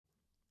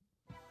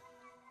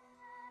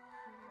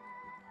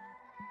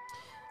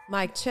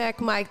Mic check,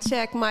 mic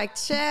check, mic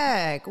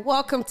check.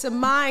 Welcome to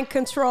Mind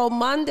Control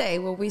Monday,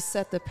 where we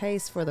set the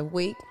pace for the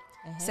week,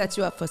 set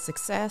you up for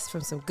success from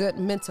some good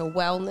mental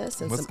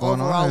wellness and What's some going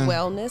overall on?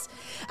 wellness.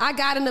 I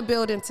got in the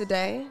building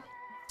today.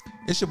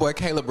 It's your boy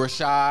Caleb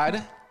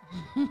Rashad.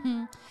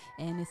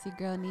 And it's your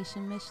girl Nisha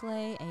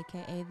Mishley,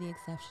 aka the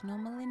Exceptional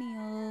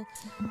Millennial.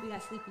 We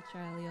got Sleepy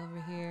Charlie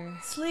over here,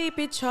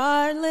 Sleepy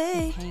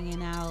Charlie.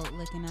 hanging out,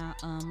 licking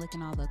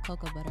all the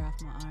cocoa butter off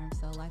my arm.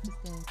 So life is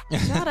good.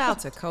 Shout out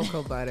to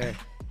Cocoa Butter.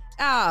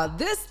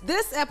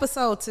 This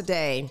episode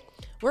today,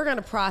 we're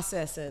gonna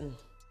process and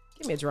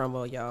give me a drum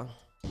roll, y'all.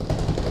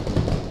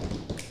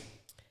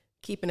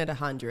 Keeping it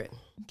 100.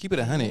 Keep it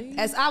 100.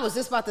 As I was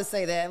just about to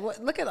say that,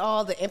 look at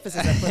all the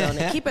emphasis I put on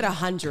it. Keep it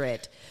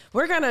 100.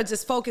 We're gonna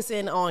just focus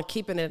in on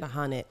keeping it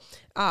 100.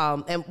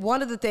 And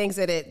one of the things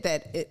that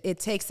it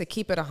takes to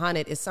keep it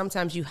 100 is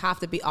sometimes you have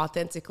to be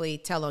authentically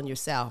tell on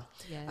yourself.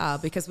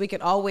 Yes. Because we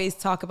can always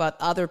talk about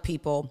other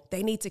people.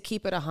 They need to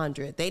keep it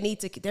 100.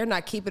 They're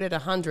not keeping it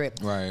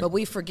 100. Right. But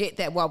we forget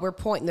that while we're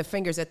pointing the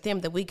fingers at them,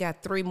 that we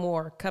got 3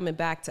 more coming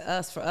back to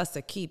us for us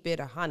to keep it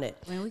 100.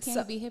 I mean, we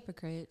can't be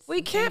hypocrites.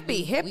 We can't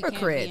be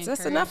hypocrites.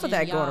 That's enough of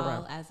that going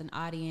around. As an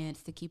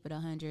audience, to keep it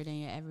 100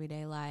 in your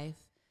everyday life.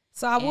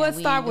 So I would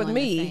we start ain't with doing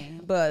the me,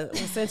 same. but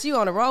since you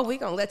on the road, we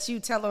gonna let you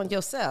tell on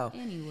yourself.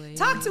 Anyway,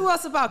 Talk to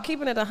us about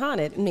keeping it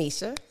 100,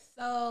 Nisha.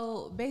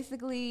 So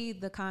basically,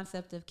 the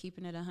concept of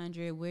keeping it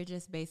 100, we're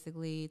just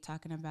basically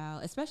talking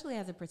about, especially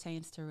as it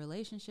pertains to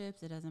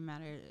relationships. It doesn't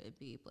matter if it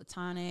be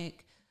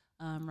platonic,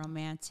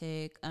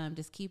 romantic,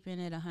 just keeping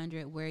it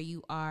 100 where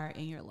you are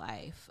in your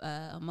life,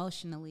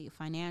 emotionally,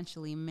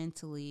 financially,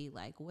 mentally.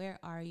 Like, where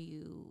are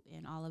you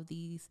in all of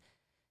these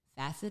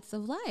facets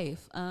of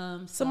life?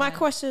 So my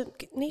question,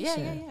 Nisha,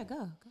 Yeah,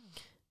 go.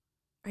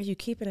 are you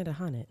keeping it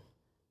 100?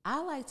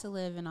 I like to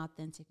live an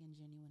authentic and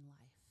genuine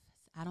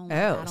life. I don't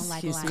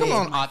like excuse lying. me. Come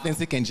on,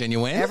 authentic and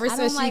genuine. Ever I since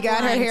don't she like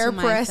got her lying hair to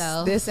pressed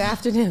myself. this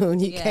afternoon,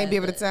 you Yeah, can't be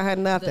able to tell her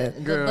nothing.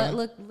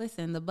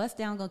 Listen, the bust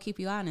down gonna keep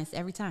you honest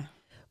every time.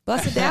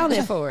 Bust it down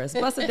there for us.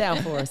 Bust it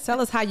down for us. Tell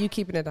us how you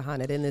keeping it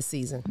 100 in this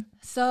season.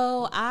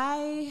 So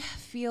I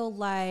feel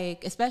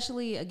like,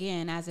 especially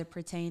again, as it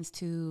pertains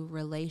to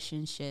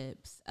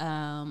relationships,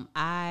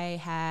 I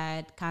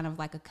had kind of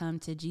like a come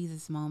to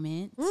Jesus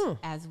moment,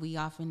 as we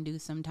often do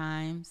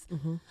sometimes.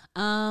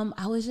 I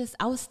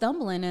was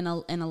stumbling in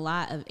a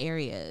lot of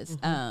areas.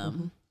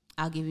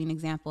 I'll give you an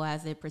example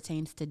as it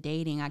pertains to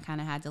dating. I kind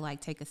of had to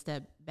like take a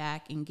step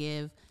back and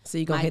give. So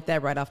you're going to hit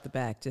that right off the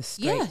back, just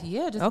straight.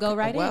 Yeah, just Okay, go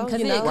right well, in.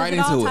 Because you know, right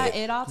into it.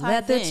 It all ties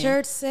Let the in.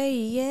 church say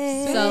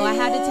yes. So I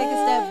had to take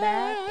a step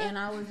back, and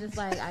I was just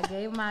like, I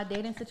gave my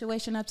dating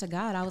situation up to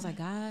God. I was like,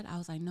 God,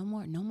 no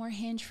more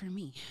Hinge for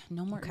me.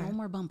 No more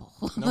Bumble.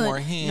 No more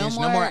Hinge,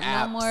 no more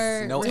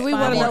apps, no Do we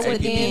want to know more what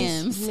APPs.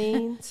 Hinge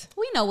means?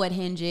 We know what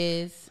Hinge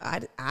is.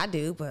 I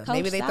do, but Coach,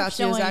 maybe they stop thought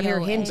she was showing out here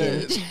your hinging.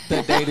 age.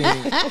 The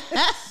dating.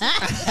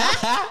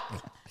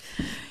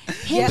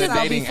 Yes, The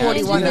I'll be dating apps.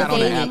 41 We're in not on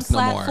the dating. apps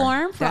no more.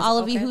 platform for That's all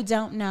of you okay. who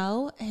don't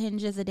know.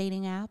 Hinge is a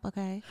dating app.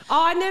 Okay,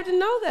 Oh, I never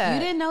know that. you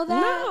didn't know that?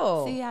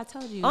 No. See, I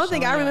told you. Only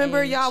thing showing I your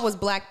remember, age. y'all, was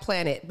Black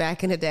Planet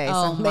back in the day.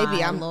 Oh, so maybe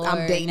my I'm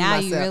Lord. dating now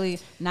myself. you really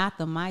not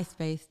the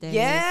MySpace days.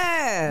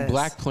 Yes.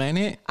 Black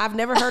Planet. I've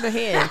never heard of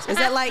Hinge. Is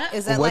that like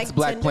What's like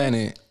Black Tinder?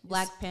 Planet?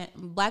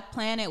 Black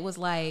Planet was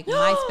like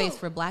MySpace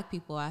for Black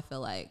people. I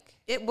feel like.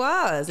 It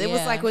was. It was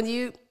Yeah. like when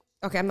you.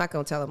 Okay, I'm not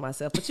gonna tell it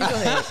myself, but you go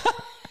ahead.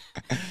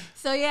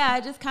 So yeah, I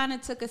just kind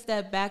of took a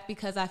step back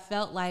because I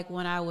felt like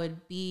when I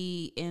would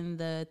be in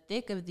the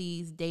thick of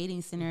these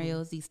dating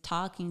scenarios, these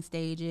talking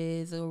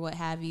stages or what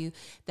have you,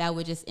 that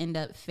would just end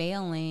up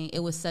failing. It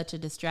was such a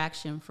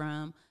distraction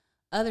from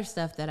other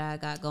stuff that I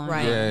got going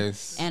Right. on.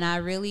 Yes. And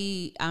I'm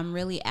really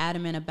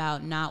adamant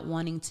about not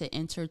wanting to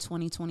enter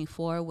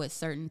 2024 with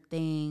certain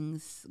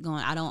things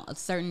going.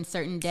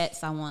 Certain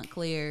debts I want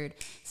cleared,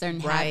 certain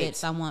Right.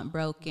 habits I want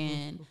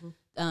broken.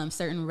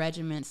 Certain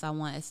regiments I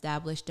want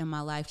established in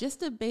my life, just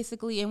to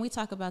basically, and we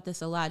talk about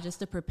this a lot, just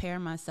to prepare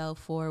myself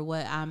for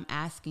what I'm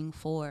asking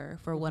for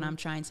what I'm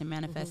trying to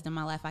manifest in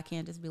my life. I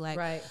can't just be like,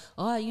 Right.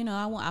 oh, I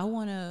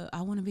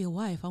want to be a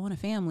wife, I want a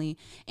family,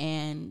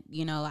 and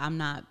I'm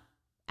not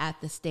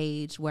at the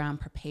stage where I'm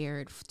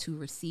prepared to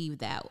receive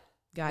that,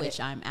 which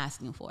I'm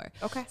asking for.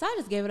 Okay. So I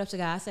just gave it up to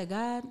God. I said,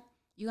 God,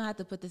 you're going to have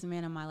to put this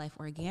man in my life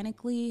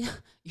organically.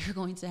 You're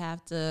going to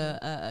have to,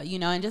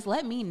 and just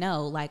let me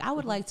know. Like, I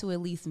would like to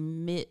at least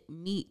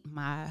meet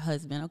my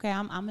husband, okay?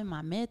 I'm in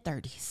my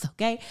mid-30s,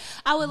 okay?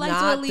 I would like to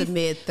at least... the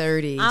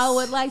mid-30s. I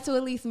would like to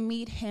at least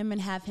meet him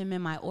and have him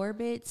in my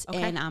orbit,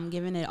 Okay. and I'm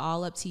giving it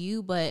all up to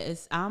you, but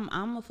I'm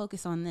going to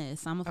focus on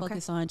this. I'm going to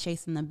focus on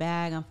chasing the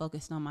bag. I'm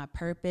focused on my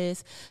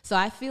purpose. So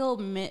I feel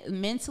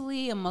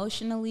mentally,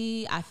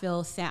 emotionally, I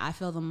feel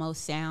the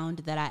most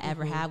sound that I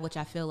ever have, which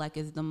I feel like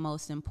is the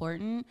most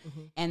important.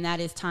 And that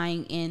is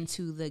tying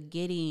into the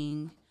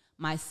getting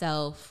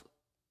myself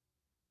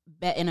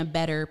in a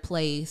better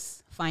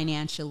place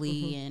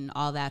financially and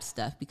all that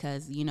stuff,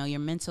 because your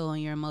mental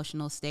and your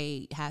emotional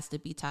state has to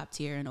be top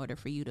tier in order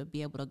for you to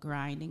be able to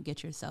grind and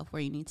get yourself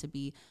where you need to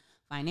be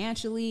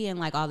financially and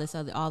like all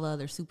the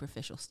other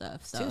superficial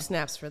stuff. So 2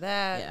 snaps for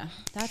that. yeah,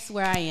 that's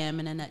where I am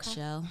in a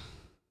nutshell.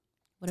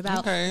 What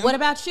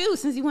about you?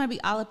 Since you want to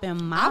be all up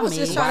in my I was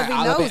just trying to be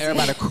all up in nosy.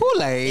 everybody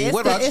Kool-Aid.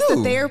 What about it's you?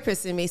 the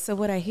therapist in me. So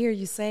what I hear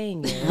you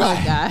saying is,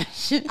 Oh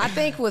gosh. I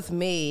think with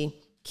me,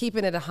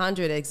 keeping it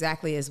 100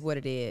 exactly is what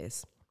it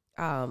is.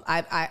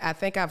 I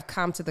think I've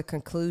come to the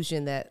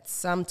conclusion that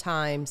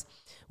sometimes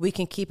we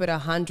can keep it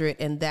 100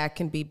 and that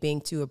can be being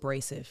too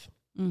abrasive.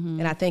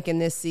 And I think in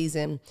this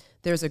season,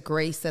 there's a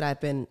grace that I've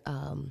been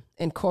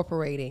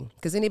incorporating,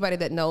 because anybody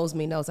that knows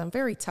me knows I'm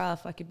very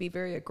tough. I can be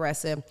very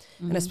aggressive.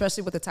 And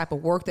especially with the type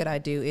of work that I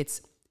do,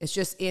 it's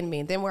just in me.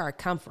 And then where I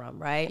come from,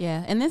 right?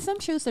 Yeah. And then some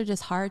truths are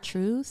just hard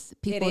truths.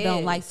 People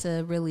don't like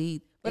to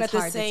really, but at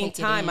the same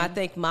time, I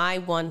think my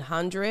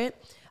 100,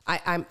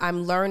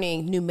 I'm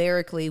learning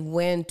numerically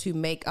when to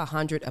make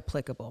 100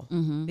 applicable,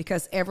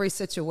 because every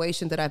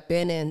situation that I've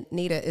been in,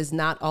 Nita, is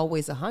not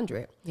always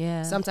 100.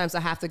 Yeah. Sometimes I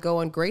have to go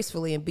in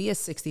gracefully and be a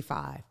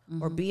 65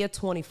 or be a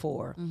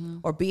 24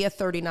 or be a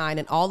 39.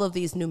 And all of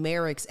these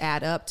numerics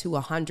add up to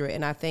 100.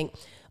 And I think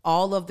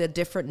all of the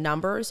different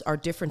numbers are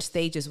different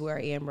stages where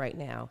I am right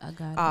now.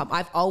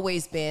 I've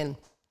always been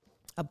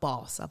a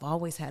boss. I've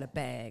always had a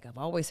bag. I've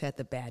always had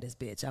the baddest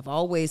bitch. I've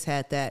always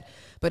had that.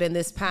 But in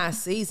this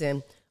past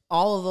season,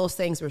 all of those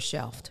things were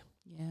shelved.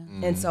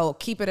 Yeah. And so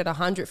keep it at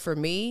 100 for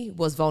me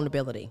was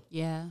vulnerability.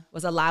 Yeah.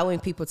 Was allowing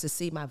people to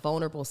see my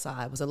vulnerable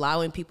side, was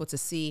allowing people to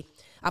see.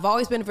 I've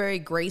always been very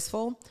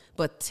graceful,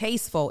 but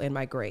tasteful in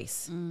my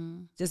grace.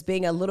 Just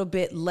being a little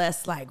bit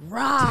less like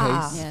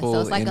rah. Tasteful so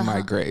it's like in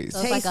my grace.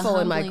 So it's like a Tasteful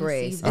in my humbling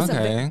grace.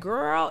 season.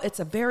 It's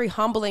a very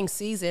humbling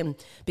season,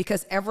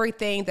 because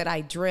everything that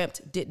I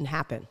dreamt didn't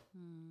happen.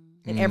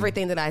 And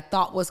everything that I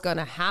thought was going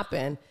to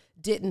happen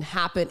didn't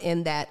happen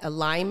in that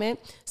alignment.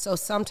 So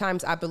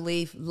sometimes I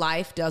believe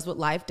life does what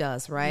life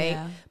does, right?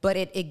 Yeah. But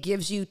it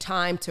gives you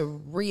time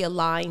to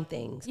realign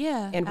things.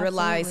 Yeah, And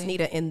realize,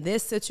 absolutely. Nita, in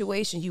this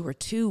situation, you were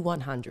too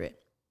 100.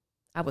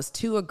 I was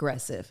too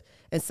aggressive.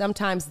 And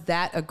sometimes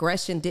that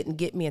aggression didn't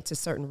get me into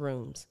certain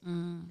rooms.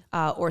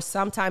 Or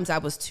sometimes I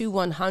was too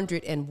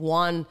 100 in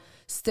one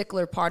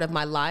stickler part of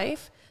my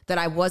life that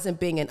I wasn't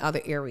being in other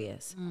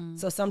areas.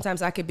 So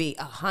sometimes I could be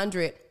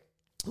 100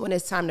 when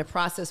it's time to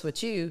process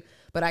with you,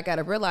 but I got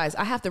to realize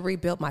I have to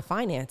rebuild my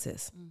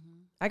finances.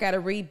 I got to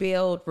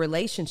rebuild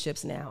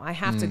relationships now. I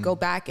have to go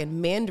back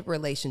and mend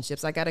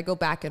relationships. I got to go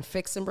back and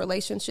fix some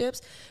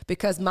relationships,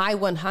 because my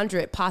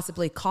 100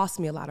 possibly cost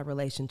me a lot of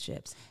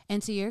relationships.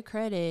 And to your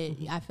credit,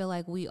 I feel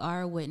like we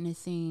are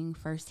witnessing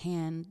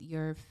firsthand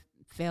your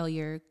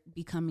failure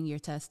becoming your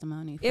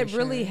testimony. It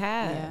really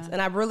has. Yeah.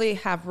 And I really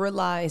have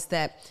realized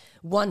that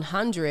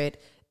 100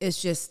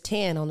 is just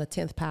 10 on the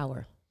 10th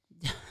power.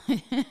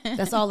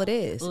 That's all it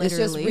is. It's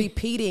just Literally.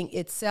 repeating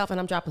itself. And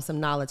I'm dropping some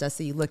knowledge. I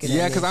see you looking at me.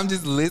 Yeah, because I'm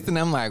just listening.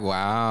 I'm like,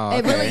 wow.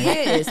 It really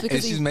is, And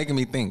because she's making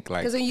me think.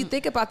 Like, when you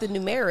think about the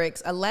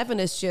numerics, 11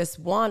 is just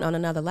 1 on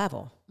another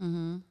level.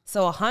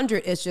 So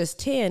 100 is just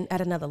 10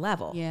 at another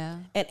level. Yeah.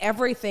 And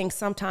everything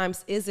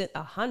sometimes isn't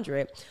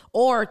 100.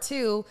 Or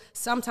 2,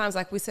 sometimes,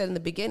 like we said in the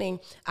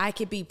beginning, I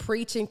could be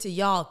preaching to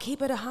y'all,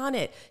 keep it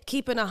 100,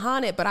 keep it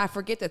 100, but I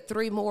forget that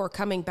 3 more are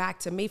coming back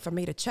to me for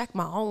me to check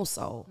my own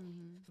soul.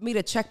 For me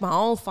to check my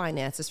own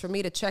finances, for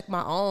me to check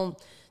my own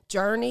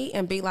journey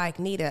and be like,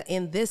 Nita,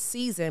 in this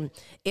season,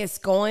 it's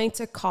going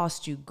to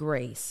cost you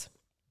grace.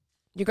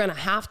 You're going to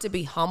have to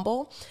be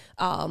humble.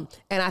 And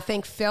I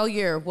think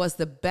failure was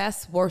the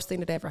worst thing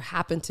that ever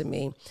happened to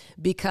me,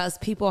 because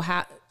people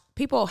had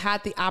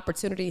the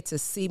opportunity to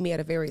see me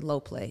at a very low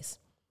place.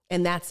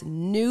 And that's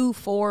new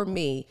for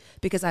me,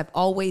 because I've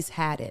always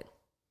had it.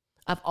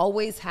 I've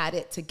always had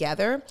it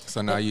together.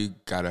 so now you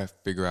got to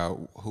figure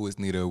out who is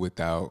Nita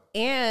without.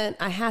 And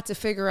I had to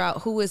figure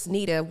out who is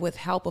Nita with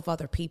help of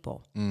other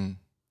people.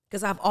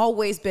 Because I've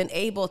always been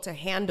able to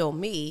handle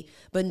me.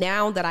 But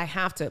now that I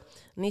have to,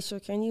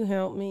 Nisha, can you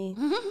help me?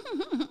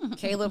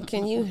 Caleb,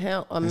 can you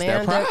help?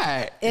 Amanda. It's that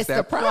pride. It's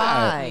the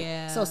pride.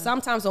 Yeah. So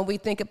sometimes when we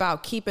think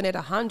about keeping it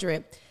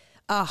 100,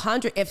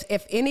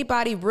 if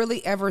anybody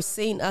really ever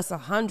seen us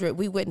 100,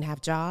 we wouldn't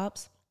have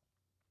jobs.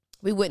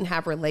 We wouldn't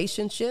have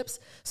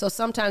relationships. So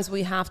sometimes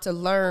we have to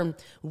learn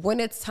when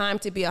it's time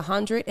to be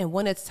 100 and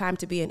when it's time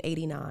to be an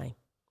 89.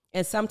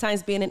 And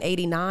sometimes being an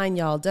 89,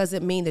 y'all,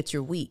 doesn't mean that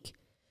you're weak.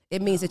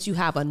 It means that you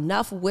have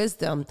enough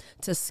wisdom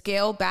to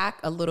scale back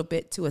a little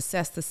bit to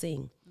assess the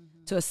scene,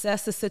 to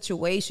assess the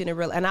situation.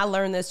 And I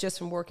learned this just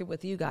from working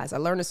with you guys. I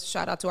learned this,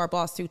 shout out to our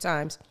boss 2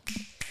 times.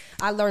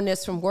 I learned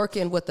this from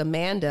working with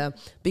Amanda,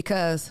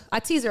 because I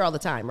tease her all the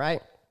time,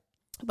 right?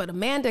 But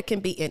Amanda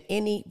can be in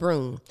any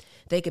room.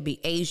 They could be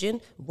Asian,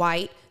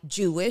 white,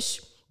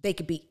 Jewish. They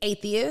could be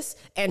atheists,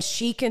 and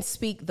she can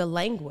speak the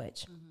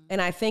language.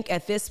 And I think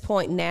at this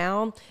point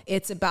now,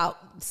 it's about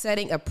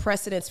setting a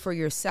precedence for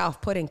yourself,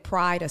 putting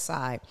pride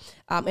aside,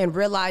 and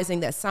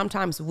realizing that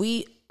sometimes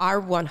our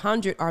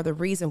 100 are the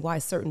reason why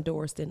certain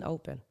doors didn't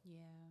open.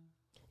 Yeah.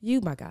 You,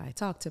 my guy,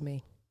 talk to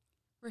me.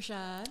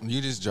 Rashad.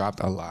 You just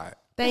dropped a lot.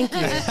 Thank you.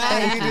 You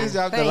just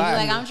dropped a Thank lot.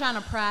 Like, I'm trying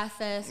to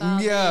process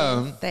all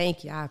Yeah.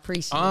 Thank you. I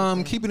appreciate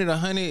it. Keeping it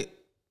 100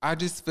 I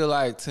just feel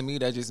like, to me,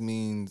 that just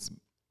means,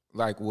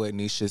 like what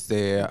Nisha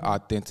said,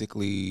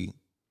 authentically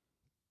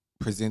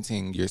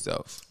presenting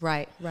yourself.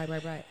 Right.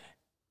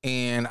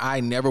 And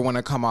I never want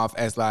to come off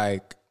as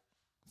like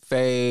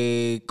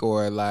fake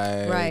or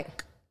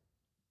like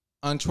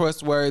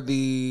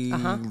untrustworthy.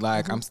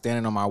 Like I'm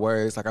standing on my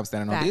words, like I'm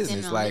standing on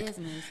business.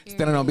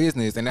 Standing on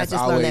business. And that's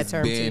always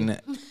been,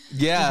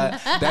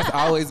 that's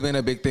always been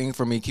a big thing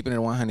for me, keeping it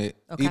 100.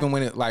 Okay. Even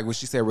when when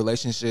she said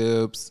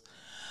relationships,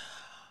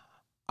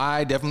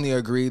 I definitely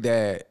agree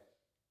that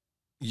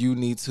you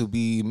need to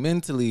be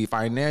mentally,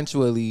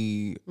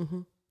 financially,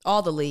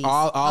 all the leads,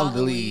 all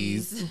the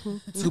leads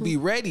to be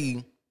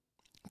ready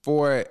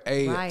for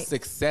a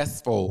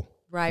successful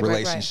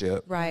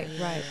relationship. Right.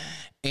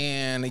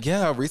 And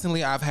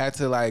recently I've had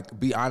to like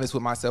be honest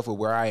with myself with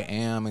where I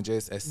am and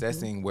just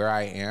assessing where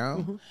I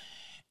am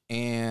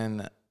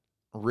and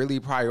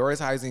really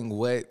prioritizing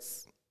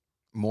what's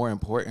more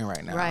important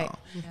right now. Right.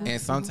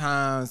 And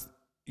sometimes,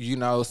 you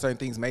know, certain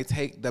things may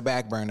take the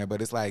back burner,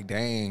 but it's like,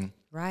 dang.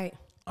 Right.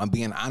 I'm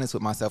being honest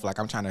with myself. Like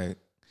I'm trying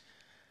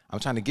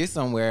to get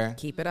somewhere.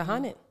 Keep it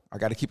 100. I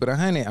got to keep it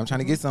 100. I'm trying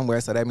to get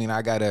somewhere. So that means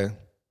I got to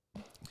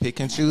pick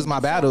and choose my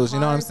battles. You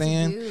know what I'm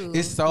saying?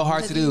 It's so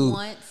hard to do.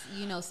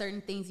 You know,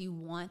 certain things you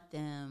want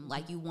them.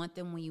 Like you want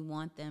them when you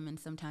want them. And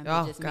sometimes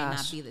it just may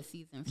not be the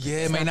season.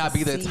 It may not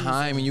be the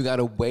time, and you got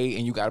to wait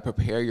and you got to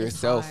prepare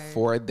yourself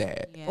for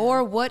that. Yeah.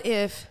 Or what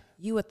if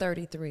you were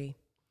 33?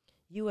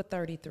 You were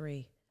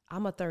 33.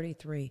 I'm a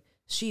 33.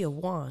 She a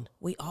 1.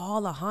 We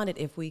all 100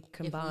 if we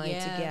combine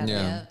together.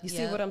 Yeah. You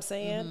see what I'm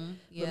saying?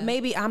 But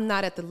maybe I'm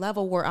not at the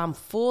level where I'm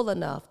full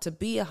enough to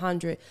be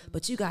 100,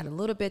 but you got a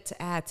little bit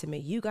to add to me.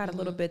 You got a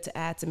little bit to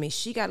add to me.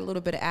 She got a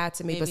little bit to add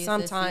to me. Maybe but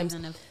sometimes,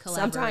 it's a season of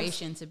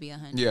collaboration to be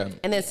 100. Yeah.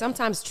 And then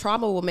sometimes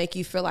trauma will make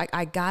you feel like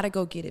I gotta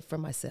go get it for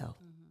myself.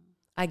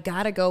 I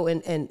gotta go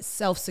and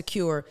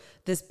self-secure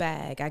this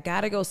bag. I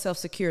gotta go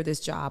self-secure this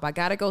job. I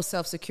gotta go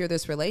self-secure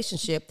this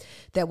relationship,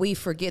 that we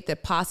forget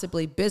that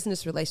possibly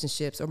business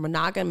relationships or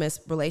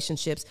monogamous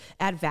relationships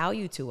add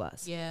value to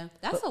us. Yeah,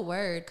 that's a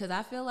word, because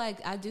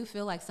I do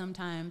feel like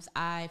sometimes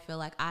I feel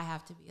like I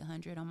have to be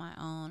 100 on my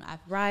own.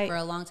 For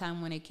a long time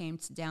when it came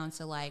down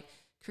to like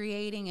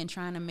creating and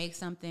trying to make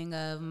something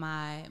of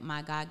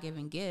my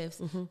God-given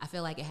gifts, I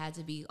feel like it had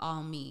to be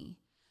all me.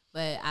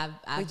 But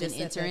I've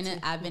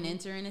been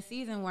entering a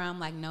season where I'm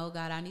like, no,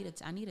 God, I need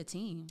a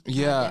team.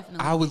 Yeah,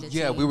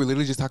 we were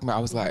literally just talking about,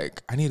 I was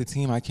like, I need a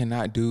team. I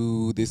cannot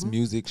do this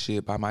music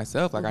shit by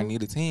myself. Like I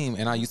need a team.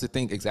 And I used to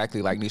think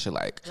exactly like Nisha,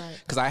 like,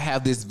 because I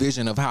have this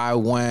vision of how I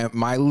want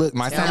my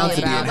sound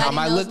to be and how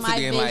my look to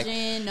be. And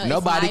like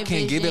nobody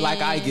can give it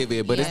like I give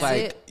it. But it's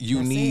like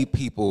you need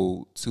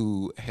people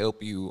to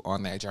help you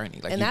on that journey.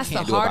 Like, and you that's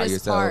can't the do it by hardest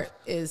yourself. part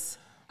is,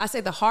 I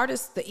say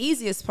the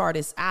easiest part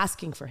is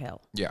asking for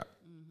help. Yeah.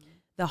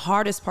 The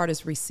hardest part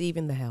is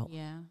receiving the help.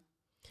 Yeah.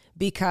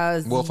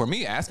 Because for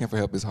me, asking for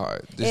help is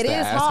hard. It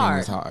is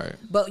hard.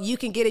 But you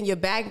can get in your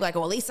bag like,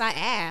 well, at least I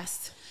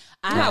asked.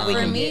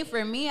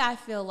 For me, I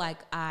feel like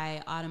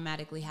I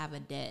automatically have a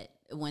debt.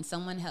 When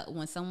someone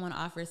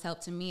offers help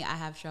to me, I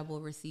have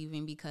trouble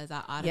receiving because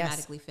I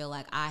automatically feel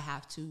like I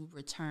have to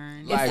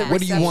return. Like,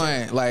 what do you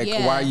want? Like,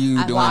 why are you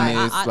doing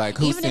this? Like,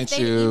 who sent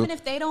you? Even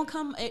if they don't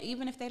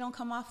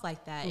come off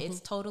like that,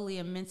 it's totally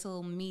a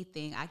mental me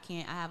thing. I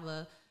have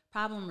a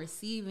problem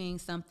receiving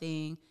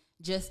something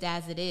just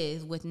as it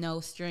is with no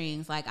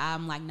strings. Like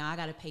I'm like, nah, I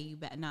gotta pay you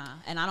back. Nah.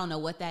 And I don't know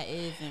what that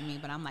is in me,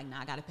 but I'm like, nah,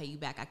 I gotta pay you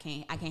back. I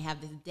can't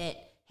have this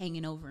debt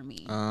hanging over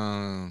me.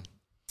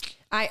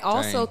 I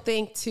also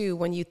think too,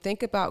 when you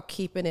think about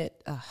keeping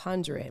it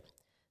 100,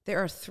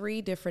 there are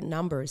 3 different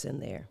numbers in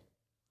there.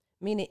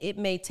 Meaning it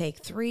may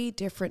take 3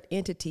 different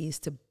entities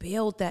to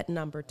build that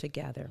number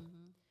together.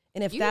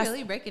 And if that's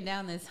really breaking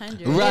down this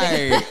 100,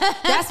 right?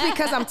 That's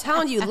because I'm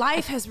telling you,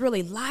 life has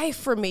really life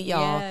for me,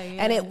 y'all.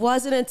 And it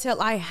wasn't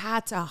until I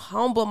had to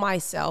humble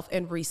myself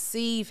and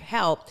receive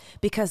help,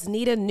 because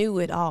Nita knew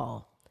it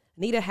all.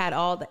 Nita had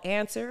all the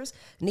answers.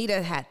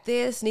 Nita had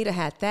this, Nita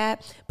had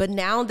that. But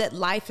now that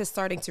life is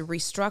starting to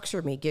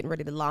restructure me, getting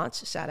ready to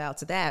launch, shout out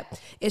to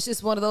that. It's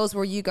just one of those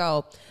where you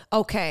go,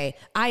 okay,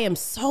 I am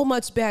so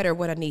much better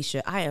with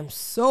Anisha. I am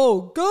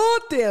so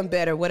goddamn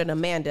better with an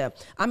Amanda.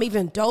 I'm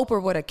even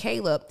doper with a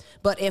Caleb.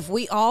 But if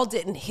we all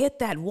didn't hit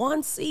that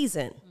one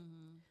season,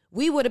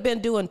 we would have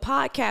been doing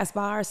podcasts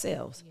by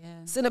ourselves.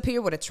 Sitting up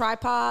here with a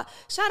tripod.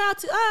 Shout out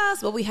to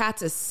us. But we had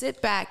to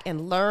sit back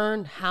and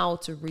learn how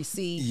to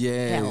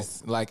receive help.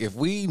 Like if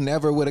we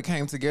never would have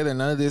came together,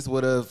 none of this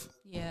would have.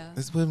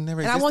 This would have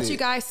never existed. And I want you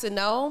guys to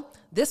know,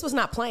 this was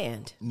not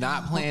planned.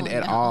 Not planned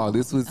at all.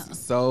 This was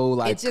so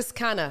like. It just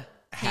kind of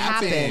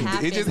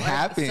happened. It just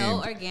happened.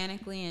 So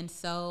organically and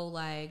so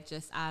like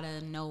just out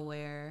of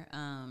nowhere.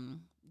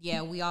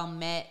 We all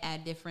met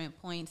at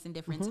different points and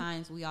different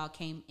times. We all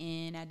came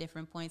in at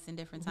different points and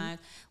different times.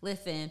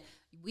 Listen,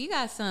 We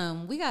got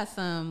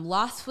some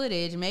lost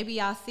footage. Maybe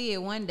y'all see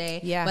it one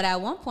day. Yeah. But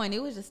at one point,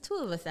 it was just 2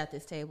 of us at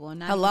this table, and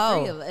not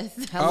even 3 of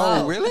us.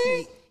 Oh,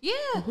 really?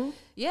 Yeah.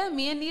 Yeah,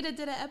 me and Nita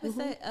did an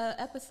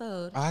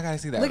episode. Oh, I gotta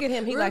see that. Look at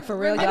him. He like, for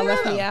real, y'all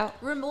left me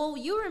out. Well,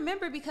 you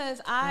remember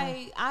because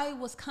I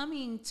was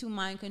coming to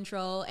Mind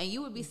Control, and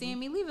you would be seeing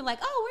me leaving, like,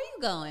 oh, where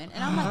you going?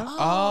 And I'm like,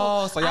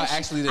 oh. So y'all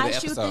actually did an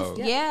episode.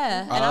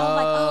 Yeah. And I was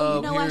like, oh,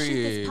 you know, I shoot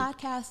this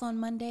podcast on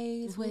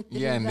Mondays with.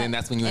 Yeah, and then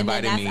that's when you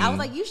invited me. I was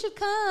like, you should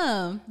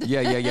come. Yeah.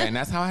 And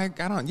that's how I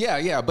got on.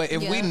 Yeah. But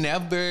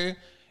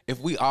if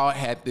we all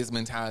had this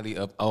mentality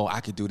of, oh, I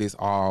could do this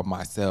all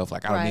myself,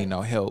 like I don't need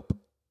no help,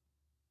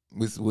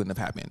 this wouldn't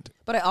have happened.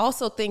 But I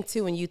also think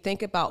too, when you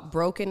think about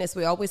brokenness,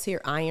 we always hear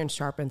iron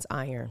sharpens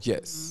iron.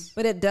 Yes.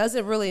 But it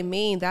doesn't really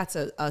mean that's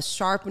a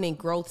sharpening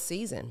growth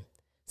season.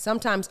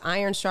 Sometimes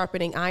iron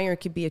sharpening iron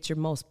could be at your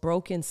most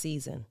broken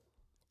season.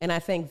 And I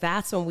think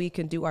that's when we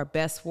can do our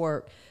best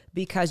work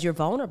because you're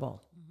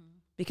vulnerable.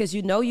 Because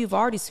you know you've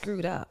already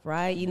screwed up,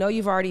 right? You know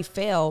you've already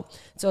failed.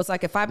 So it's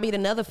like if I meet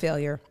another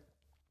failure,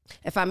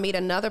 if I meet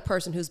another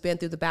person who's been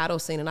through the battle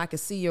scene and I could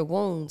see your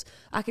wounds,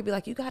 I could be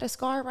like, you got a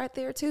scar right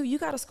there too? You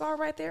got a scar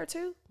right there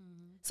too?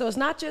 So it's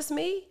not just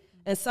me.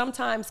 And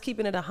sometimes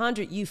keeping it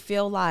 100, you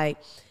feel like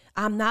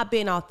I'm not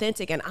being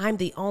authentic and I'm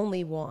the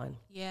only one.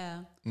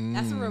 Yeah.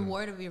 That's the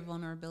reward of your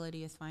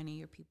vulnerability, is finding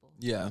your people.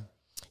 Yeah.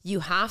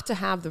 You have to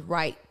have the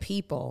right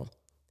people,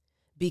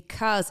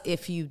 because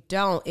if you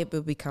don't, it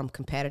will become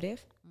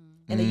competitive.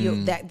 And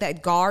then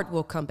that guard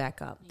will come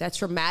back up. That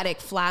traumatic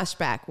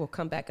flashback will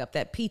come back up.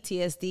 That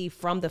PTSD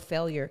from the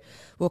failure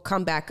will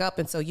come back up.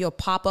 And so you'll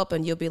pop up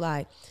and you'll be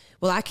like,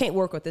 well, I can't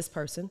work with this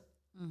person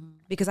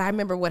because I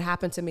remember what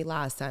happened to me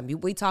last time.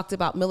 We talked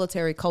about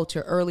military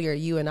culture earlier,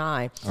 you and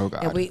I. Oh,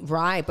 God.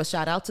 And but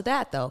shout out to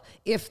that, though.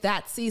 If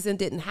that season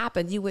didn't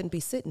happen, you wouldn't be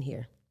sitting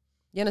here.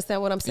 You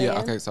understand what I'm saying?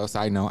 Yeah, okay. So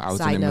side note, I was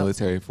in the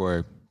military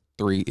for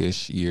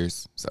 3-ish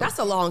years. So that's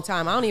a long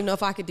time. I don't even know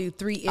if I could do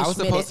 3-ish I was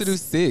supposed to do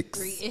 6.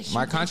 3-ish.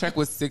 My contract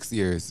was 6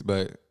 years,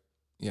 but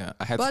yeah,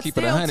 I had to keep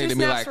still, it 100 and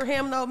be like, for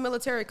him, no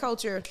military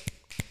culture.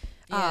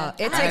 Yeah.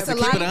 It I takes had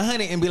to keep it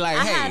 100 and be like,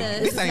 hey,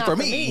 this ain't for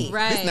me.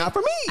 Right. It's not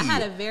for me. I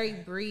had a very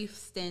brief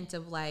stint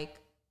of like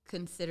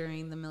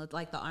considering the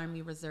military, like the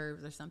Army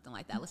Reserves or something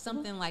like that. It was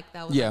something like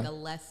that was like a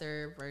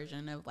lesser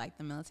version of like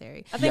the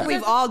military. I think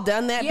we've all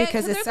done that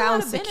because it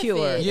sounds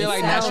secure. Yeah,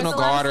 like National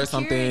Guard or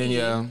something.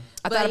 Yeah.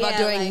 I thought about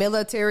doing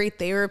military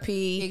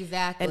therapy.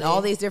 Exactly. And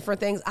all these different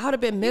things. I would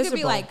have been miserable.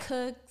 You could be like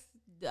cooks,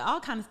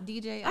 all kinds of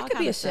DJ. I could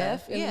be a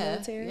chef in the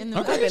military. In the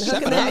I've been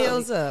hooking the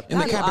meals up. In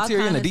the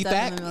cafeteria in the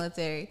DFAC.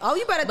 Military. Oh,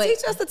 you better teach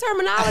us the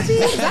terminology.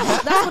 That's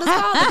what it's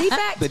called, the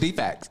DFAC? The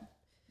DFAC.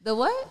 The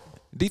what?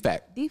 DFAC.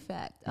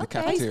 DFAC. The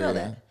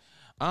cafeteria.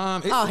 It's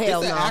an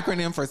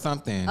acronym for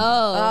something.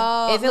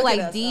 Oh, is it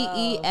like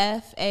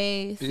DEFACT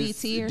or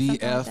something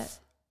like that?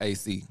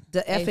 DFAC.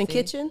 The F in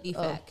kitchen?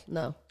 DFAC.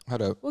 No.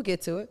 Hold up. We'll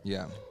get to it.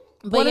 Yeah.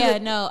 But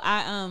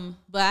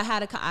I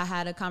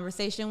had a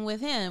conversation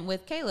with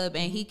Caleb,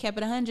 and he kept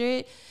it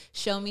 100.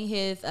 Showed me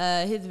his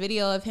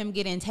video of him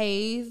getting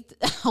tased.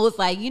 I was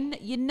like,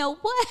 you know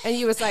what? And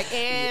you was like,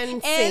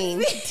 and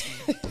scene.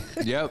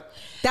 Yep.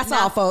 That's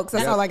all, folks.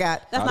 That's all I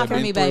got. That's not for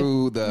me,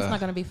 babe. That's not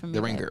gonna be for me.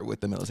 The ringer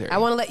with the military. I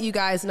want to let you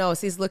guys know, as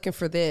he's looking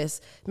for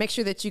this, make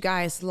sure that you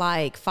guys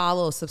like,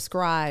 follow,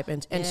 subscribe,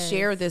 and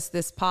share this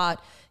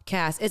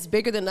podcast. It's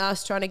bigger than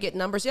us trying to get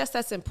numbers. Yes,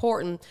 that's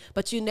important,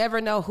 but you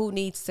never know who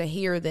needs to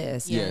hear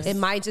this. Yes. It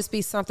might just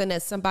be something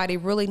that somebody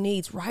really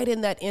needs right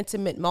in that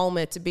intimate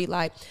moment to be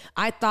like,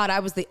 I thought I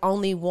was the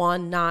only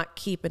one not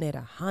keeping it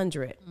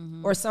 100.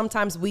 Or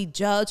sometimes we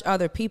judge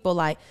other people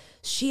like,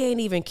 she ain't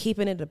even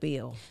keeping it a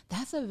bill.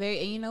 That's a very,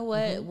 and you know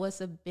what?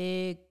 What's a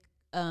big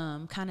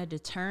kind of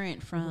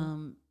deterrent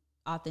from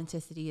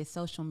authenticity is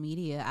social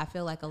media. I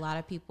feel like a lot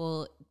of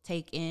people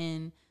take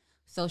in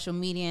social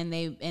media and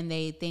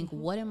they think,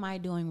 what am I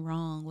doing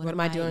wrong? What am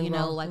I doing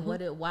wrong? Like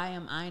why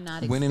am I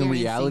not when in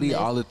reality this?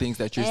 All the things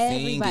that you're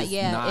seeing is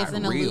not it's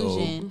an real.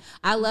 illusion.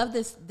 I love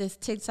this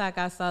TikTok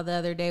I saw the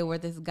other day where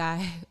this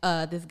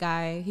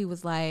guy he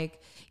was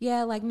like,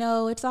 yeah, like,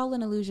 no, it's all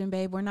an illusion,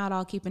 babe. We're not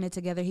all keeping it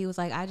together. He was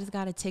like, I just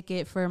got a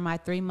ticket for my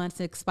 3 months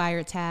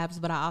expired tabs,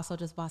 but I also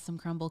just bought some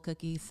crumble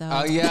cookies. So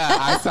oh yeah,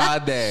 I saw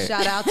that.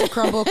 Shout out to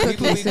crumble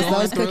cookies.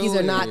 Those cookies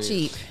are not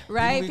cheap.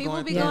 Right?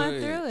 People be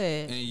going through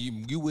it.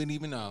 And you wouldn't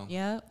even know.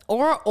 Yeah.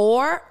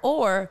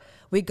 Or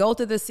we go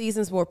through the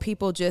seasons where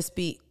people just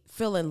be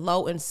feeling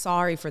low and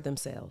sorry for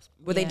themselves,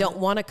 where they don't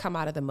want to come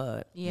out of the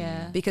mud.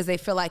 Yeah. Because they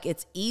feel like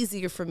it's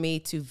easier for me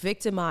to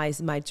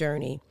victimize my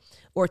journey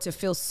or to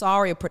feel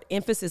sorry or put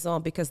emphasis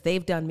on because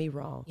they've done me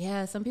wrong.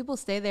 Yeah, some people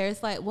stay there.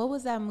 It's like, what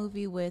was that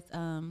movie with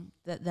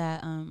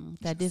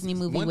that Disney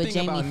movie with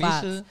Jamie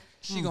Foxx?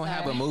 She gonna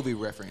have a movie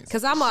reference.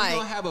 Cause I'm like, she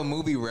gonna have a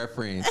movie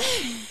reference.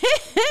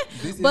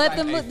 But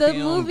like the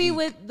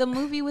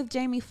movie with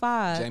Jamie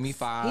Foxx. Jamie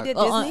Foxx. He did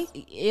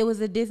Disney. It was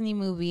a Disney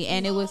movie,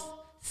 and it was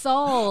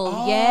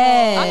Soul.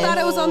 Yes, I thought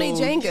it was only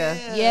Jenga.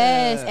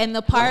 Yes, and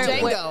the part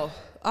where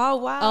Oh,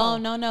 wow. Oh,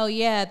 no.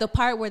 Yeah. The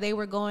part where they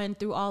were going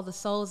through all the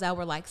souls that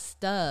were like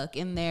stuck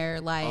in their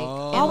like, in, I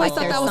always like,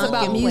 thought their that was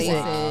about sunken music.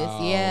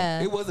 places.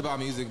 Yeah. It was about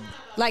music.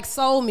 Like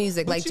soul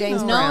music, But like you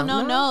James know- Brown.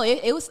 No.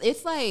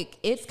 It's like,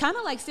 it's kind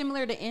of like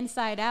similar to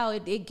Inside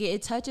Out.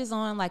 It touches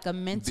on like a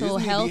mental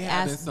Disney be health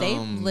having as they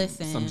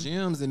listen. some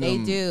gems in they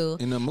them, do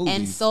in the movies.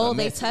 And Soul, a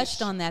they message.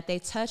 touched on that. They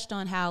touched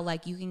on how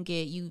like you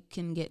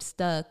can get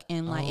stuck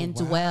and like and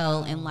wow.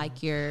 dwell in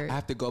like your. I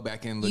have to go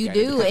back and look You at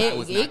do. it. because I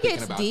was not It thinking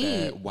gets about deep.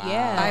 that. Wow.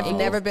 Yeah. I've It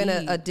never gets been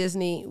deep. a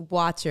Disney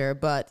watcher,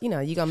 but, you're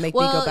going to make me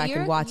go back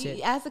and watch it.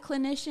 As a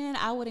clinician,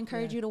 I would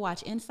encourage you to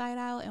watch Inside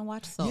Out and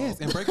watch Soul. Yes,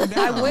 and break them down.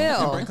 I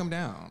will. And break them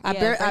down. I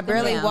break them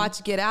barely down.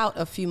 watched Get Out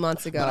a few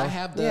months ago. But I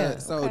have the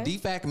okay.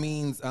 DFAC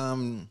means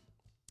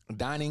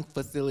Dining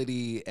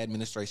Facility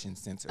Administration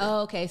Center.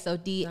 Oh, okay. So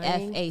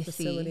Dining DFAC.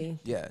 facility.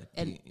 Yeah.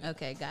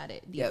 Okay, got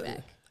it. Yeah.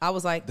 DFAC. I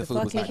was like, the food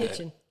was fucking not good.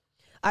 kitchen.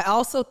 I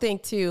also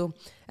think too,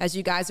 as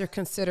you guys are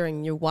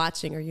considering, you're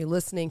watching or you're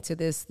listening to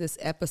this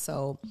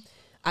episode,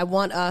 I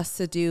want us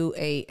to do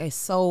a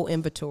soul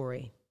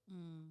inventory.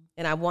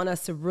 And I want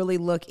us to really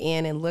look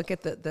in and look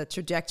at the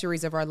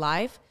trajectories of our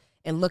life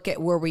and look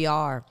at where we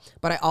are.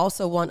 But I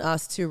also want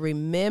us to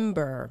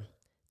remember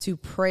to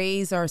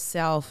praise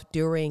ourselves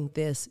during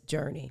this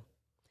journey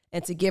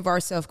and to give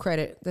ourselves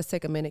credit. Let's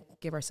take a minute,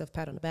 give ourselves a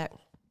pat on the back,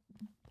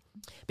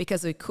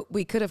 because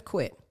we could have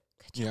quit.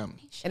 Yeah.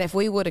 And if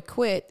we would have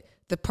quit,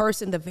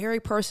 the very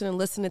person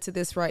listening to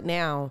this right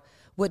now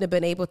wouldn't have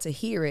been able to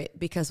hear it,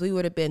 because we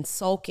would have been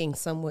sulking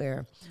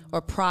somewhere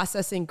or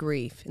processing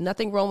grief.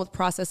 Nothing wrong with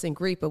processing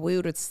grief, but we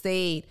would have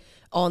stayed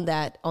on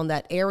that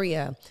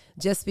area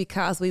just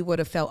because we would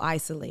have felt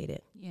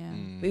isolated. Yeah.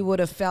 We would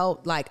have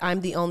felt like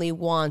I'm the only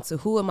one. So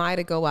who am I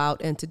to go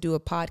out and to do a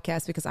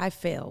podcast, because I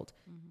failed.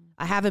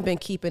 I haven't been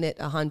keeping it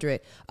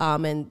 100.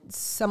 And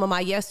some of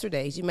my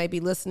yesterdays, you may be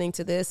listening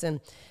to this, and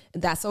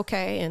that's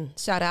okay. And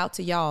shout out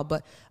to y'all.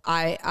 But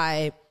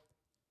I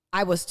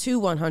was too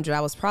 100.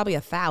 I was probably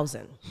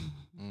 1,000.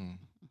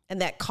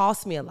 And that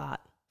cost me a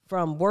lot,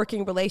 from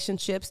working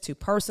relationships to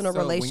personal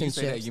relationships.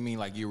 When you say that, you mean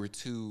like you were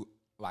too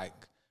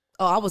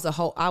Oh, I was a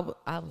whole,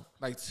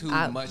 too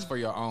much for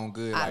your own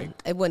good.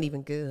 it wasn't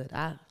even good.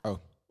 I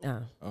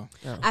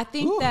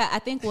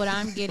think what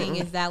I'm getting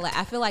is that, like,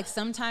 I feel like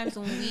sometimes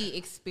when we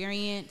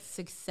experience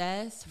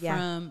success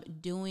from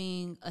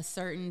doing a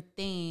certain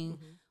thing,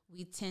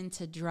 we tend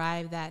to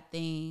drive that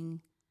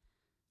thing.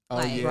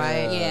 Right.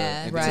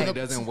 And then it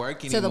doesn't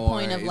work anymore. To the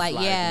point of like,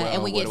 well,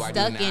 and we get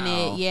stuck in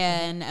it.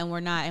 Yeah. And we're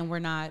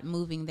not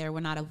moving there.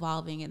 We're not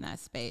evolving in that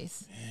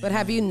space. But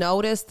have you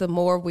noticed, the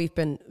more we've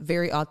been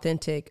very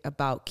authentic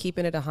about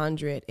keeping it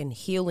 100 and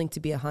healing to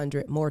be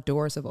 100, more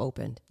doors have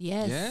opened.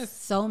 Yes.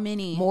 So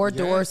many. More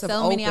doors have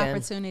opened. So many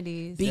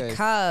opportunities.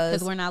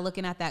 Because we're not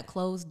looking at that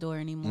closed door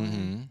anymore.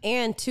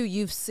 And two,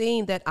 you've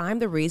seen that I'm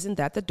the reason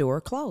that the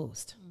door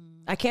closed.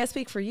 I can't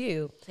speak for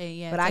you,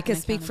 but I can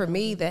speak for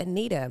me that,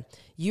 Nita,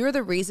 you're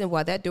the reason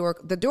why the door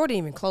didn't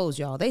even close,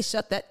 y'all. They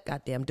shut that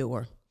goddamn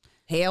door.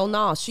 Hell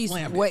no.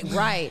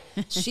 Right.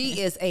 She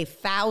is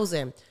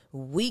 1,000.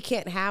 We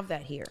can't have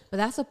that here. But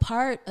that's a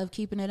part of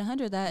keeping it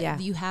 100,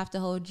 that you have to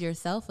hold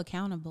yourself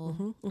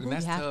accountable. And You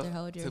that's have tough to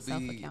hold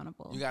yourself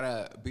accountable. You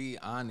gotta be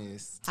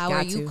honest. How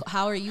are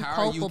you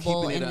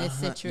culpable in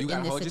this You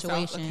gotta hold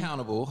yourself situation?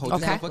 accountable. Hold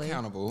yourself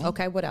accountable.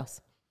 Okay, what else?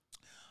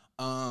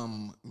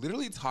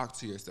 Literally talk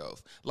to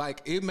yourself.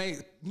 Like, it may,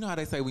 you know how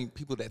they say when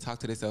people that talk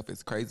to themselves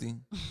is crazy?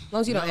 As long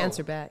as you don't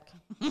answer back.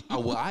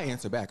 Oh, well, I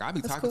answer back. I be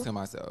talking to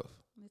myself.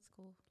 It's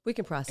cool. We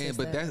can process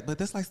that. But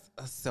that's like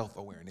a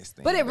self-awareness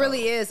thing. But it though.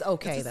 really is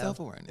okay, It's a though.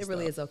 self-awareness It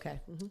really stuff. is okay.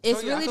 It's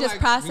So, yeah, I really feel just like when you do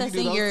processing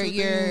those two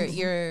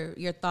things-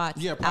 your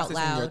thoughts out processing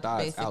your loud. thoughts out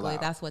Basically,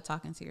 loud. that's what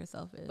talking to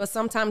yourself is. But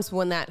sometimes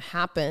when that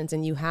happens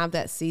and you have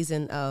that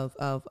season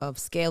of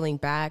scaling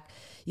back,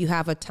 you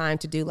have a time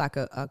to do like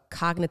a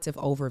cognitive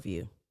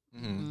overview.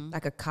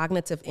 Like a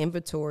cognitive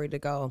inventory to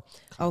go,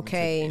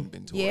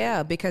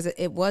 yeah, because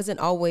it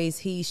wasn't always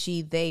he,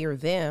 she, they, or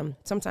them.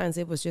 Sometimes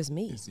it was just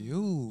me. It's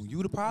you.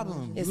 You the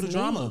problem. It's you the me.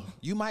 drama.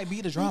 You might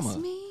be the drama.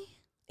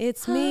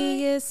 It's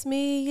me. It's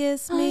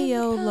me,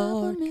 oh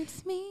Lord.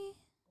 It's me.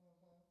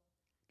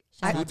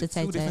 Shout out to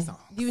Tay Two Tay. different songs.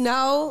 You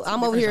know,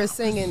 I'm over here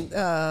different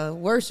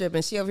singing worship,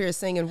 and she over here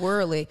singing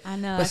Whirly. I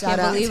know. But I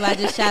can't believe I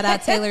just shout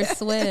out Taylor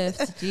Swift.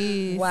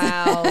 Jeez.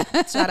 Wow.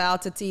 Shout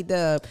out to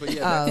T-Dub. But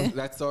yeah,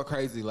 that's so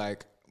crazy.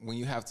 Like, when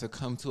you have to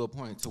come to a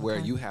point to where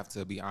you have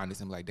to be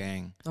honest and be like,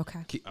 dang,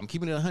 I'm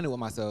keeping it 100 with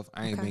myself.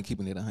 I ain't been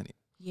keeping it 100.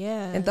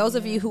 Yeah. And those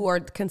of you who are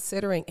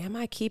considering, am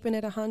I keeping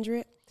it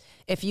 100?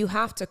 If you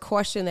have to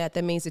question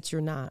that means that you're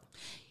not.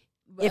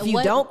 If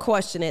you don't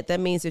question it, that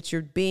means that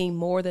you're being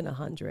more than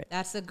 100.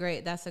 That's a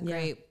great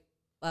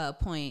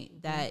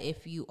point, that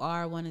if you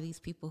are one of these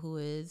people who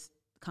is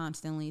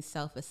constantly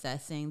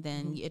self-assessing,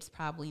 then it's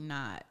probably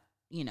not,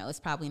 it's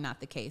probably not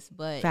the case.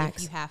 But Facts.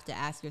 if you have to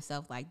ask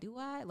yourself, like, do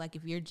I? Like,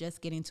 if you're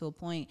just getting to a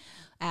point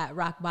at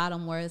rock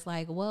bottom where it's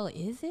like, well,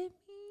 is it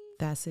me?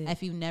 That's it.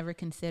 If you've never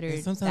considered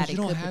And sometimes that you it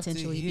don't could have to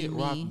potentially hit be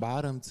rock me.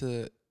 bottom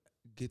to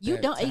get You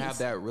that, don't- to have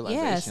that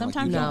realization. yeah,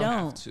 sometimes like, you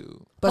don't. have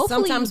to. But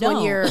Hopefully sometimes you when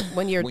don't.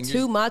 you're When too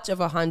you're- much of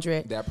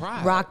 100, That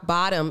pride. rock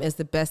bottom is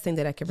the best thing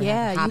that I could ever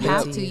Yeah, you happen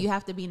have to to. you. You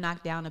have to be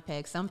knocked down a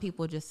peg. Some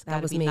people just got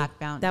to was be me. knocked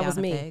down. That down was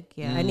a me. Peg.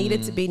 Yeah. I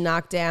needed to be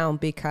knocked down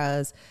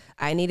because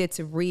I needed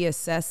to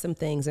reassess some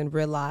things and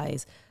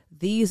realize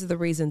these are the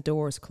reason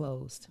doors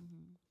closed.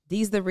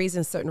 These are the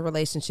reasons certain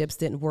relationships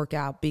didn't work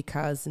out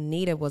because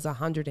Nita was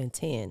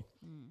 110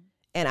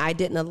 and I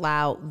didn't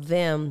allow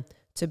them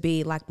to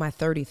be like my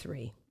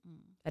 33.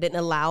 I didn't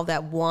allow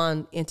that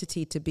one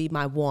entity to be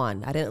my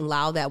one. I didn't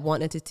allow that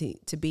one entity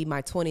to be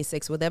my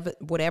 26,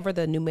 whatever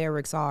the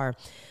numerics are.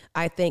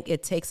 I think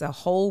it takes a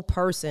whole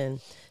person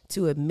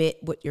to admit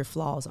what your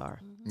flaws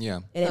are. Yeah.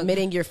 And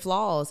admitting your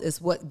flaws is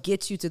what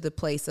gets you to the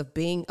place of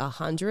being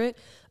 100.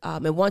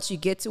 And once you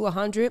get to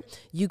 100,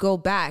 you go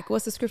back.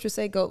 What's the scripture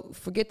say? Go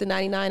forget the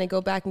 99 and go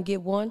back and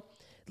get one.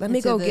 Let me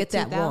Into go the get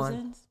that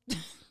one. 2000s?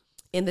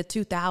 In the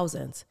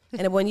 2000s.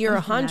 And when you're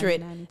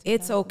 100,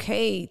 it's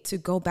okay to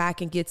go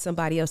back and get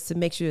somebody else to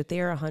make sure that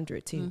they're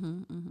 100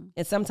 too.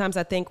 And sometimes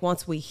I think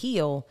once we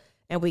heal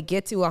and we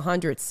get to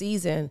 100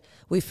 season,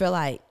 we feel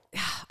like,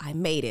 I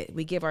made it.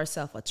 We give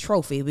ourselves a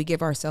trophy. We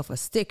give ourselves a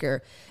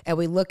sticker. And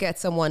we look at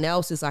someone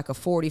else who's like a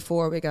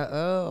 44. We go,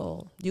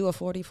 oh, you a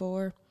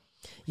 44?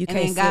 You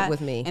can't sit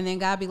with me. And then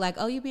God be like,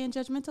 oh, you being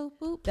judgmental?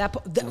 Boop.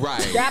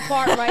 Right. That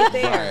part right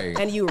there. Right.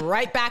 And you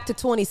right back to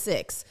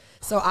 26.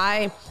 So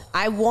I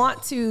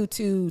want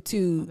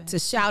to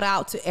shout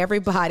out to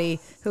everybody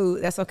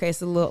who, that's okay,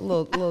 it's a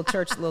little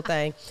church little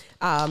thing.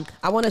 I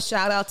want to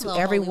shout out to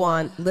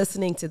everyone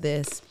listening to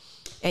this,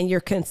 and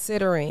you're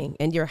considering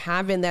and you're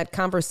having that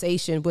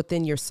conversation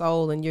within your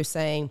soul, and you're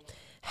saying,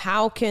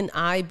 how can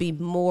I be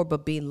more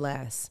but be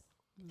less?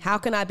 How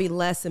can I be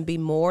less and be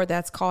more?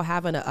 That's called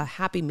having a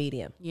happy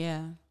medium.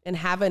 Yeah. And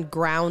having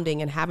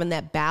grounding and having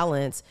that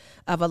balance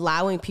of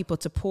allowing people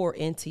to pour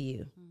into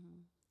you.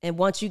 And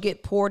once you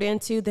get poured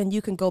into, then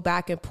you can go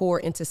back and pour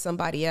into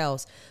somebody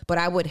else. But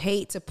I would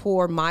hate to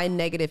pour my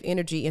negative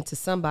energy into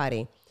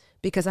somebody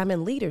because I'm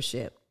in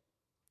leadership.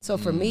 So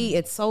for me,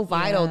 it's so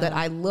vital that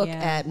I look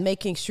at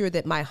making sure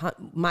that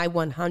my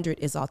 100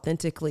 is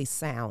authentically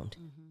sound.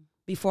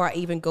 Before I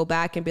even go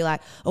back and be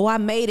like, oh, I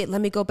made it.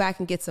 Let me go back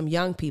and get some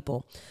young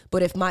people.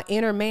 But if my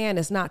inner man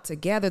is not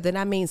together, then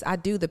that means I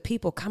do the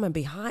people coming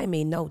behind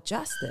me no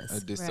justice.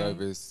 A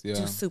disservice. Right.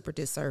 Yeah. Do super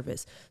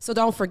disservice. So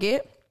don't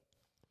forget,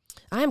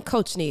 I am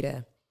Coach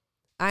Nita.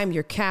 I am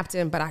your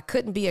captain, but I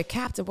couldn't be a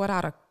captain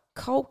without a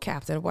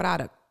co-captain, without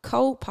a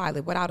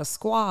co-pilot, without a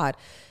squad.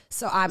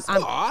 So I'm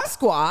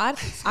squad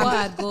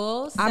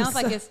Goals. Sounds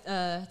like it's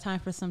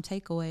time for some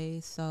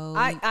takeaways. So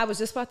I was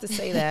just about to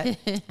say that.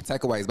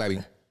 Takeaways, baby.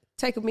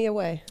 Take me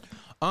away.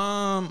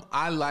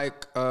 I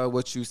like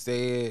what you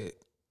said.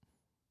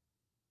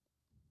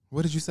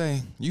 What did you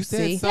say? You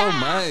said so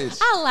much.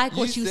 I like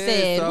what you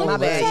said. So My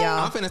bad, much.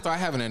 y'all. I'm finna start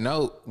having a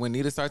note when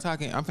Nita start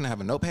talking. I'm finna have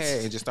a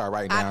notepad and just start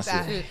writing down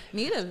shit.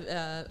 Need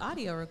a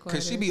audio recorder.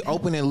 Cause she be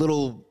opening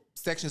little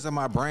sections of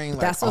my brain.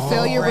 Like, That's what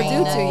failure would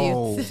do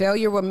to you.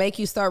 Failure will make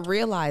you start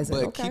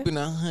realizing. But keeping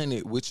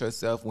 100 with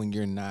yourself when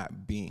you're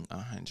not being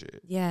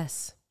 100.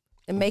 Yes.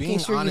 And making Being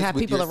sure you honest have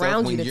with people yourself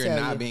around you when to you're tell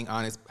not you. being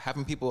honest,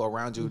 having people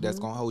around you that's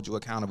gonna hold you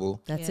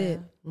accountable. That's it.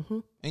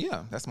 And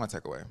yeah, that's my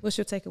takeaway. What's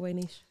your takeaway,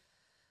 Niche?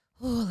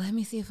 Oh, let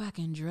me see if I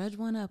can drudge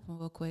one up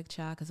real quick,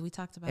 child, because we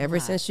talked about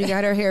Ever since she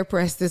got her hair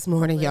pressed this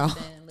morning, y'all.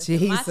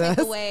 Jesus. My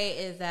takeaway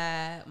is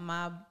that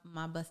my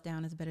bust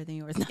down is better than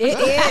yours. It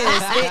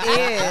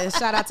is.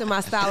 Shout out to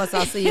my stylist.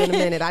 I'll see you in a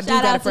minute. I do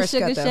Shout got a out to fresh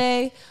Sugar cut though.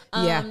 Shay.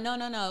 Yeah.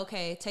 No.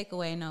 Okay,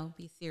 takeaway. No,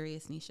 be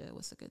serious, Nisha.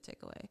 What's a good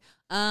takeaway?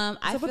 I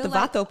What's feel the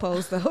like Vato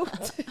pose though?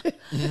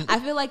 I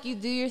feel like you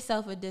do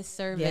yourself a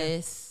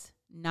disservice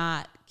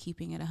not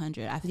keeping it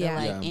 100. I feel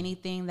like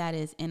anything that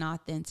is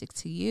inauthentic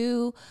to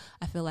you,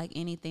 I feel like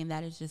anything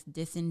that is just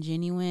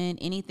disingenuine,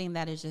 anything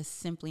that is just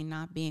simply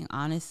not being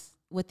honest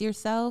with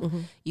yourself,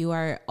 you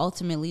are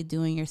ultimately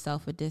doing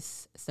yourself a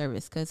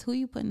disservice. Because who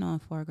you putting on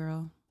for,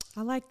 girl?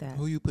 I like that.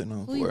 Who you putting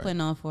on for? Who you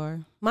putting on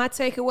for? My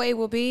takeaway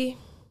will be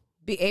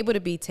able to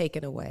be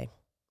taken away,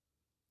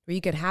 where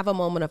you can have a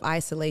moment of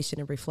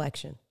isolation and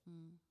reflection.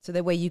 So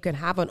that way you can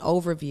have an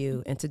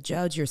overview and to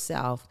judge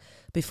yourself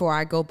before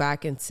I go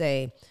back and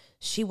say,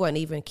 she wasn't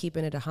even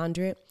keeping it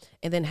 100.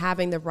 And then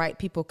having the right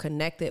people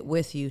connected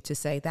with you to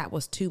say, that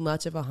was too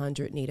much of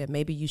 100, Nita.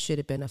 Maybe you should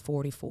have been a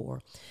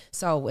 44.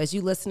 So as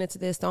you listening to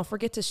this, don't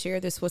forget to share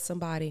this with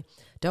somebody.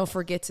 Don't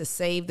forget to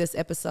save this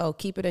episode.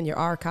 Keep it in your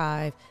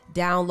archive.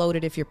 Download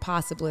it if you're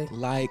possibly.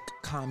 Like,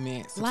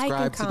 comment, subscribe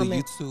Like and to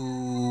comment. the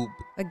YouTube.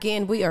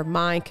 Again, we are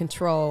Mind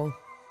Control.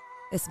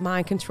 It's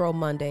Mind Control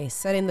Monday,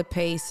 setting the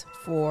pace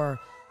for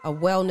a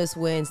Wellness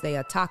Wednesday,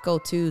 a Taco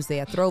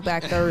Tuesday, a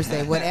Throwback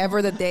Thursday,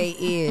 whatever the day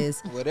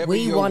is. Whatever we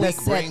your want to week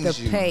set the brings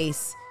you.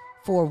 pace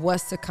for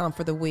what's to come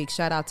for the week.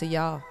 Shout out to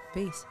y'all.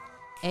 Peace.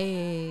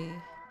 Hey.